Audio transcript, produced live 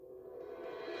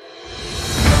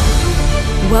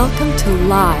Welcome to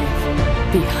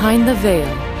Live, Behind the Veil,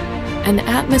 an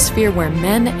atmosphere where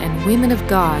men and women of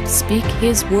God speak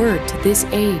His word to this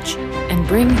age and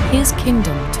bring His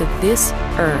kingdom to this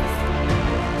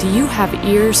earth. Do you have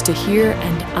ears to hear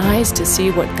and eyes to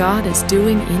see what God is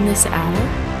doing in this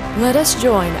hour? Let us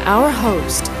join our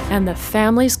host and the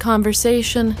family's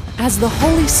conversation as the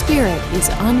Holy Spirit is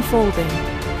unfolding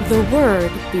the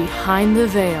Word Behind the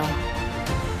Veil.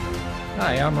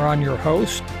 Hi, I'm Ron, your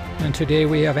host, and today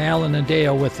we have Alan and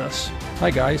Dale with us. Hi,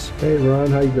 guys. Hey,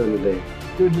 Ron. How you doing today?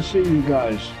 Good to see you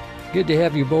guys. Good to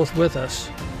have you both with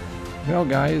us. Well,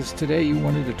 guys, today you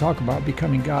wanted to talk about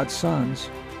becoming God's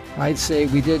sons. I'd say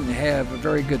we didn't have a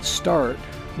very good start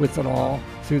with it all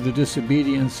through the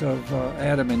disobedience of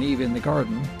Adam and Eve in the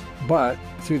garden, but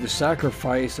through the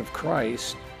sacrifice of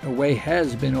Christ, a way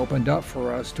has been opened up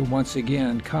for us to once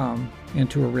again come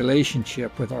into a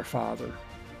relationship with our Father.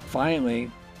 Finally,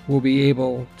 we'll be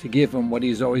able to give Him what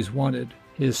He's always wanted,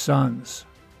 His sons.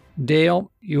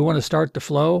 Dale, you want to start the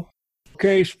flow?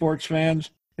 Okay, sports fans,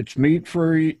 it's meat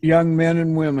for young men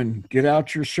and women. Get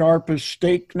out your sharpest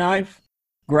steak knife,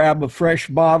 grab a fresh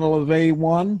bottle of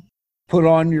A1, put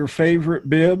on your favorite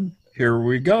bib. Here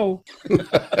we go.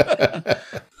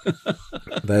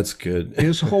 That's good.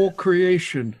 His whole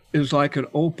creation is like an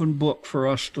open book for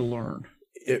us to learn.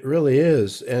 It really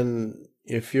is. And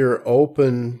if you're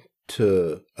open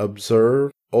to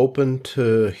observe, open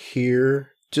to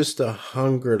hear, just a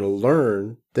hunger to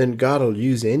learn, then God will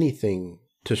use anything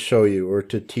to show you or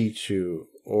to teach you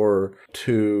or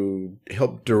to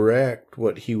help direct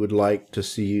what He would like to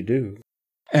see you do.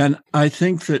 And I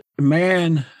think that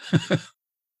man,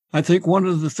 I think one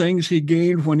of the things he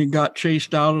gained when he got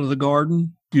chased out of the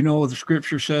garden, you know, the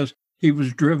scripture says he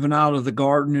was driven out of the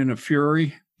garden in a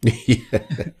fury. Yeah.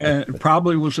 And it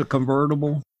probably was a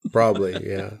convertible. Probably,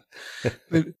 yeah.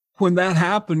 When that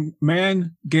happened,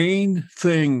 man gained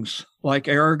things like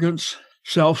arrogance,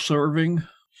 self-serving.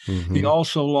 Mm-hmm. He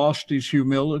also lost his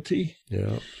humility.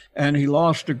 Yeah. And he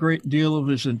lost a great deal of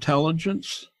his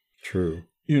intelligence. True.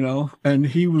 You know, and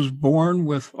he was born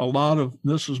with a lot of,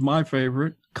 this is my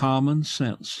favorite, common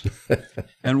sense.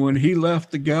 And when he left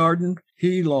the garden,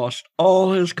 he lost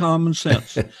all his common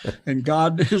sense. And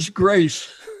God, His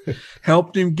grace,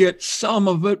 helped him get some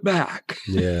of it back.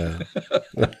 Yeah.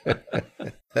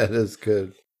 That is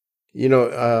good. You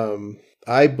know,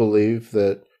 I believe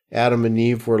that Adam and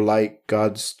Eve were like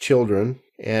God's children.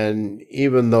 And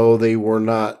even though they were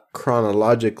not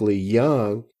chronologically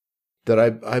young, that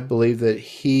I believe that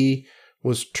He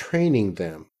was training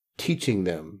them, teaching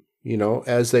them, you know,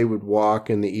 as they would walk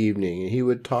in the evening. He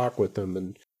would talk with them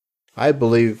and I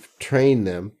believe train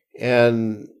them.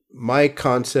 And my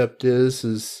concept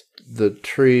is the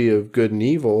tree of good and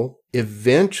evil.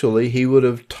 Eventually, He would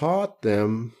have taught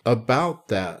them about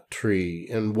that tree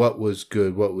and what was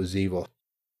good, what was evil.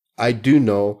 I do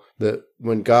know that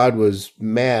when God was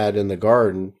mad in the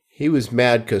garden, He was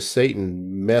mad because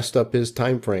Satan messed up His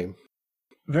time frame.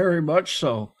 Very much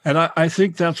so. And I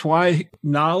think that's why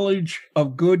knowledge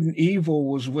of good and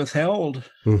evil was withheld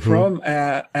from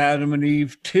Adam and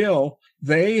Eve till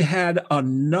they had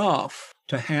enough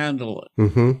to handle it.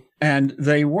 Mm-hmm. And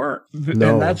they weren't.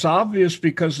 No. And that's obvious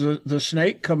because the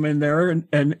snake come in there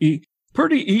and he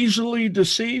pretty easily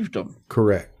deceived them.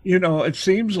 Correct. You know, it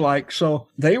seems like. So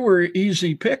they were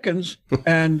easy pickings.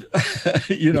 And,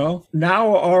 you know,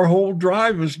 now our whole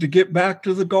drive is to get back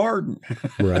to the garden.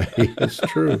 Right. It's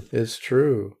true. It's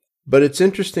true. But it's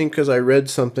interesting because I read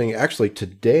something actually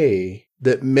today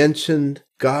that mentioned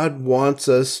God wants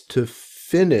us to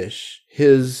finish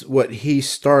what He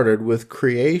started with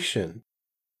creation.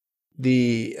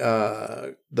 The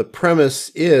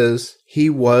premise is He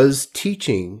was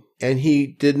teaching, and He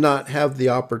did not have the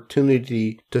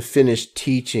opportunity to finish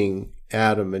teaching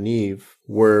Adam and Eve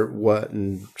where, what,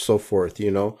 and so forth,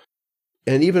 you know.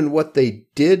 And even what they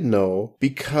did know,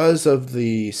 because of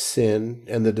the sin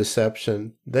and the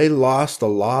deception, they lost a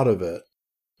lot of it.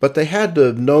 But they had to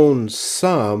have known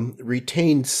some,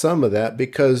 retained some of that,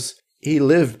 because He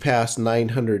lived past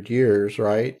 900 years,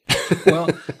 right? Well,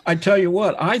 I tell you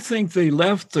what, I think they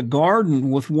left the garden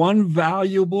with one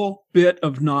valuable bit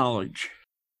of knowledge,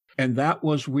 and that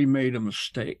was we made a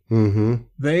mistake. Mm-hmm.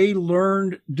 They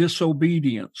learned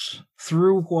disobedience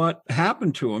through what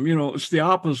happened to them. You know, it's the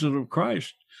opposite of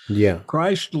Christ. Yeah.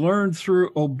 Christ learned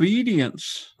through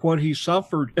obedience what He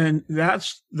suffered, and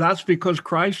that's because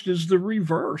Christ is the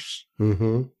reverse.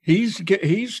 Mm-hmm.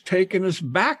 He's taken us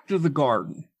back to the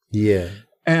garden. Yeah.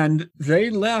 And they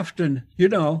left, and, you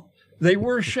know, They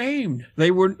were ashamed. They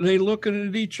looking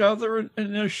at each other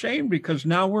and ashamed because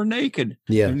now we're naked.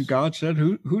 Yes. And God said,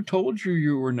 who told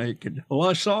you were naked? Well,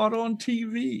 I saw it on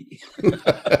TV.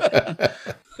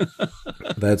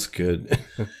 That's good.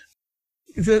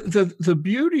 The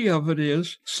beauty of it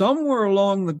is, somewhere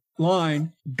along the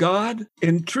line, God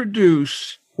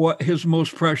introduced what his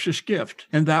most precious gift,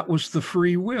 and that was the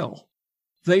free will.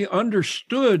 They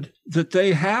understood that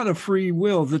they had a free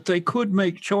will, that they could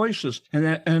make choices.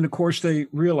 And of course, they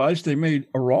realized they made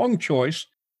a wrong choice.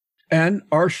 And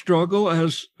our struggle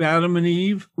as Adam and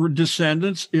Eve were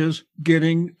descendants is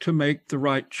getting to make the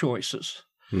right choices.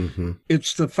 Mm-hmm.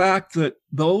 It's the fact that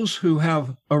those who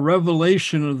have a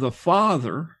revelation of the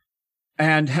Father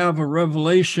and have a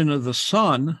revelation of the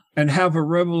Son and have a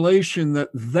revelation that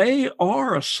they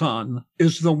are a son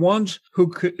is the ones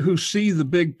who see the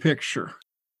big picture.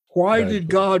 Why did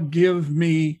God give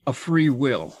me a free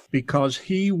will? Because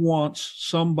he wants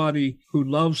somebody who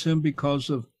loves him because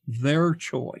of their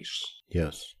choice.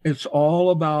 Yes. It's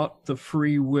all about the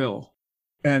free will.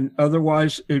 And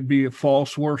otherwise, it'd be a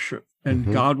false worship.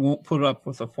 And God won't put up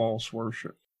with a false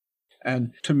worship.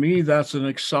 And to me, that's an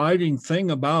exciting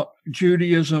thing about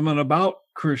Judaism and about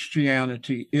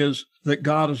Christianity, is that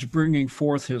God is bringing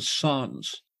forth his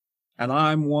sons. And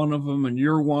I'm one of them, and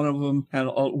you're one of them,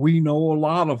 and we know a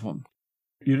lot of them.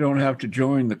 You don't have to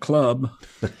join the club.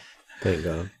 Thank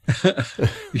God.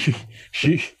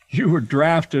 You were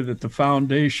drafted at the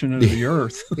foundation of the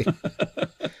earth.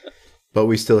 But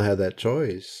we still had that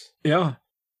choice. Yeah.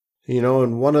 You know,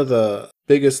 and one of the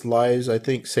biggest lies, I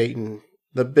think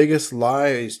the biggest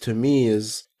lies to me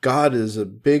is God is a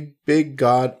big, big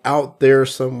God out there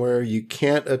somewhere. You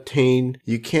can't attain.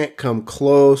 You can't come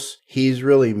close. He's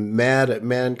really mad at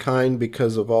mankind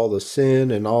because of all the sin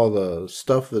and all the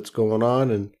stuff that's going on.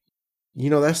 And, you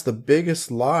know, that's the biggest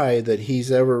lie that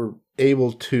he's ever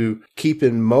able to keep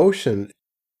in motion.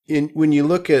 When you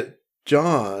look at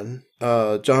John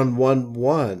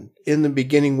 1:1, in the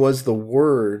beginning was the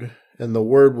Word, and the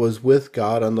Word was with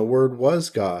God, and the Word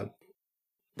was God.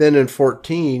 Then in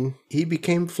 14, he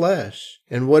became flesh.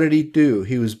 And what did he do?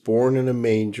 He was born in a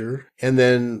manger. And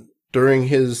then during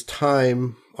his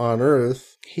time on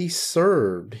earth, he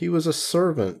served. He was a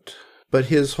servant. But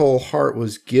his whole heart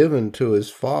was given to his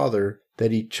Father,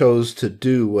 that he chose to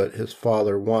do what his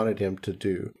Father wanted him to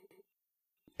do.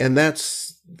 And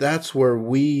that's where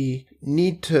we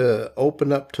need to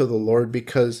open up to the Lord,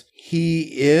 because he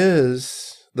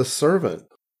is the servant.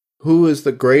 Who is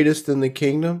the greatest in the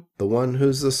kingdom? The one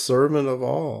who's the servant of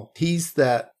all. He's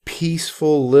that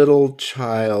peaceful little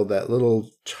child,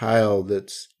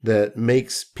 that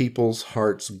makes people's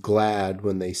hearts glad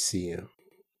when they see him.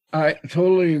 I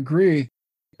totally agree.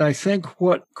 I think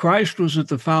what Christ was at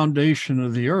the foundation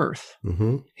of the earth.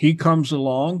 Mm-hmm. He comes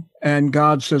along and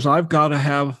God says, I've got to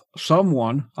have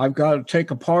someone. I've got to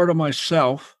take a part of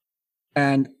myself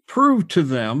and prove to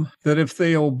them that if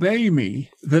they obey me,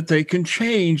 that they can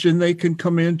change and they can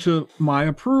come into my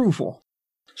approval.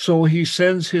 So he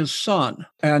sends his son.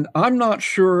 And I'm not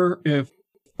sure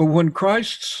but when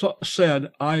Christ said,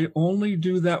 I only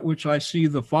do that which I see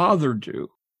the Father do,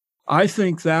 I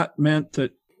think that meant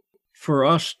that for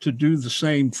us to do the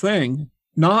same thing,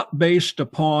 not based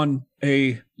upon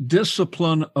a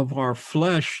discipline of our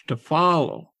flesh to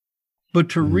follow, but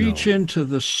to reach into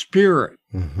the Spirit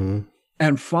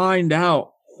and find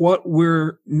out what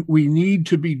we need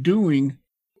to be doing,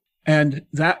 and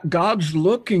that God's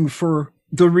looking for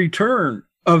the return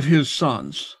of his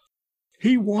sons.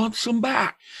 He wants them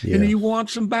back, and he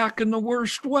wants them back in the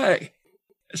worst way.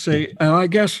 And I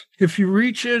guess if you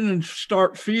reach in and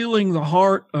start feeling the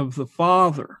heart of the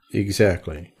Father.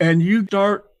 Exactly. And you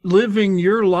start living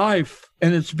your life,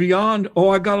 and it's beyond,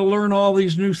 I got to learn all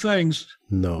these new things.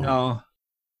 No.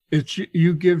 It's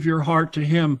you give your heart to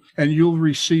him, and you'll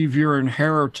receive your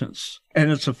inheritance. And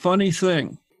it's a funny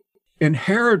thing.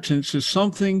 Inheritance is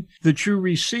something that you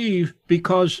receive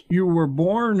because you were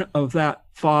born of that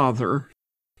Father.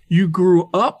 You grew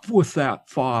up with that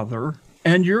Father,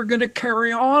 and you're going to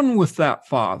carry on with that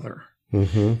Father.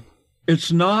 Mm-hmm.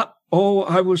 It's not,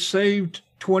 I was saved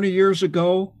 20 years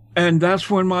ago, and that's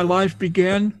when my life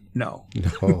began. No.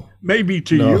 Maybe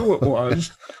to you it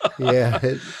was.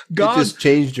 It just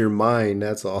changed your mind,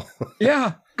 that's all.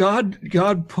 Yeah.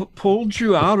 God pulled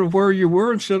you out of where you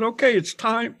were and said, okay, it's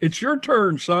time. It's your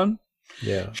turn, son.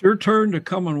 Yeah. It's your turn to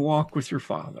come and walk with your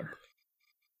Father.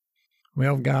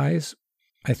 Well, guys,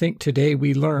 I think today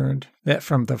we learned that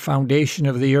from the foundation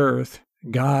of the earth,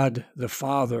 God the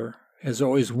Father has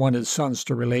always wanted sons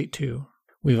to relate to.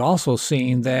 We've also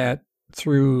seen that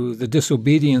through the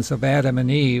disobedience of Adam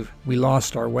and Eve, we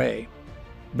lost our way.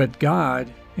 But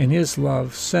God In His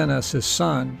love sent us His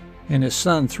Son, and His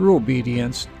Son, through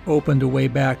obedience, opened a way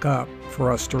back up for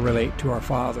us to relate to our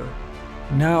Father.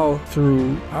 Now,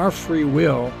 through our free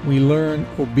will, we learn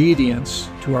obedience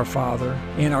to our Father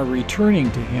and are returning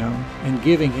to Him and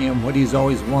giving Him what He's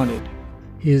always wanted,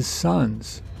 His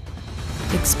sons.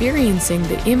 Experiencing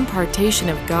the impartation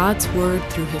of God's Word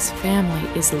through His family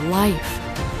is life.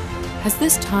 Has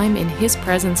this time in His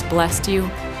presence blessed you?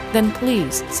 Then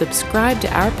please subscribe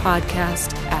to our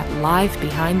podcast at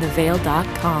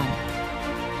livebehindtheveil.com.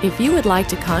 If you would like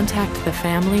to contact the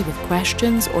family with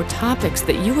questions or topics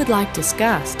that you would like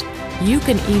discussed, you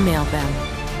can email them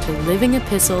to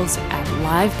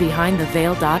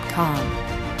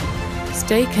livingepistles@livebehindtheveil.com.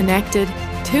 Stay connected,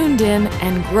 tuned in,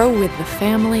 and grow with the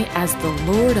family as the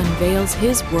Lord unveils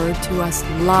His Word to us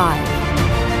live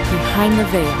behind the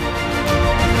veil.